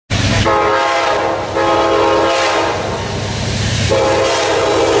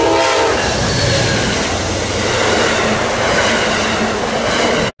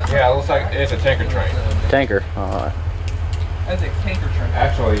It's a tanker train. Tanker. That's a tanker train.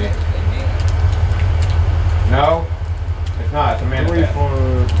 Actually, no, it's not. It's a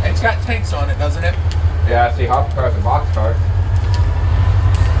manifest. It's got tanks on it, doesn't it? Yeah, I see hop cars and box cars.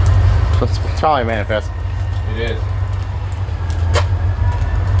 So it's probably a manifest. It is.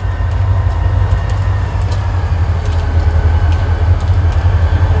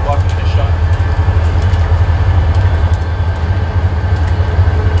 Watching this shot.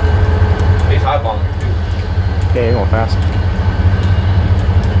 He's highballing it too. Yeah, you're going fast.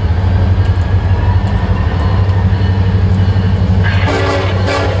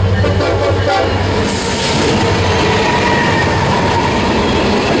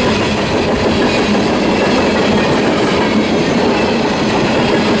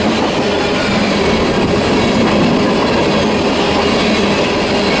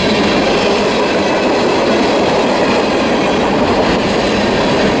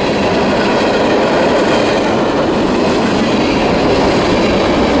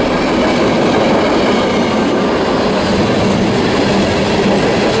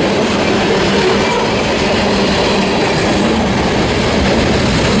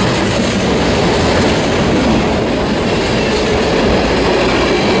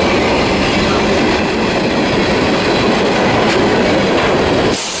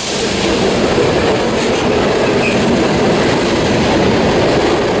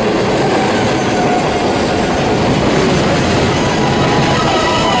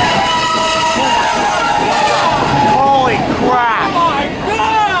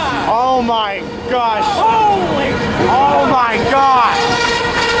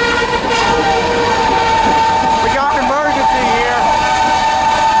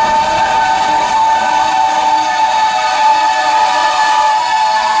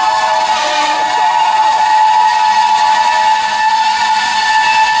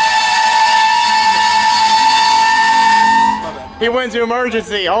 He went to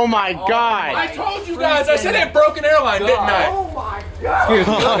emergency. Oh my God. I told you guys. I said it broke an airline, didn't I? Oh my God.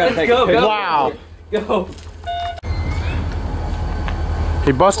 Excuse me. Go. Wow. Go.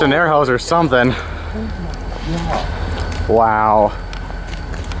 He busted an air hose or something. Wow.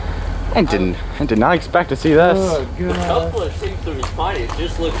 I did not expect to see this. Oh, God. The coupler seems to be fine. It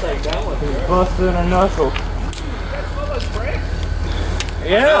just looks like that one. He busted a knuckle.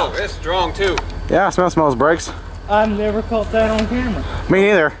 Yeah. Oh, it's strong too. Yeah, smells brakes. I've never caught that on camera. Me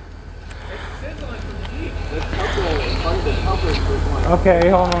neither. Okay,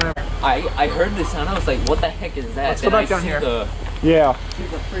 hold on. I heard this sound. I was like, "What the heck is that?" Let's go back down here. Yeah.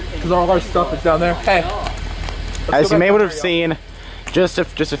 Because all our stuff is down there. Hey. As you may would have seen just a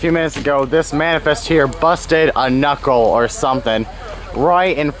few minutes ago, this manifest here busted a knuckle or something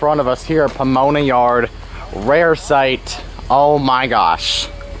right in front of us here at Pomona Yard. Rare sight. Oh my gosh.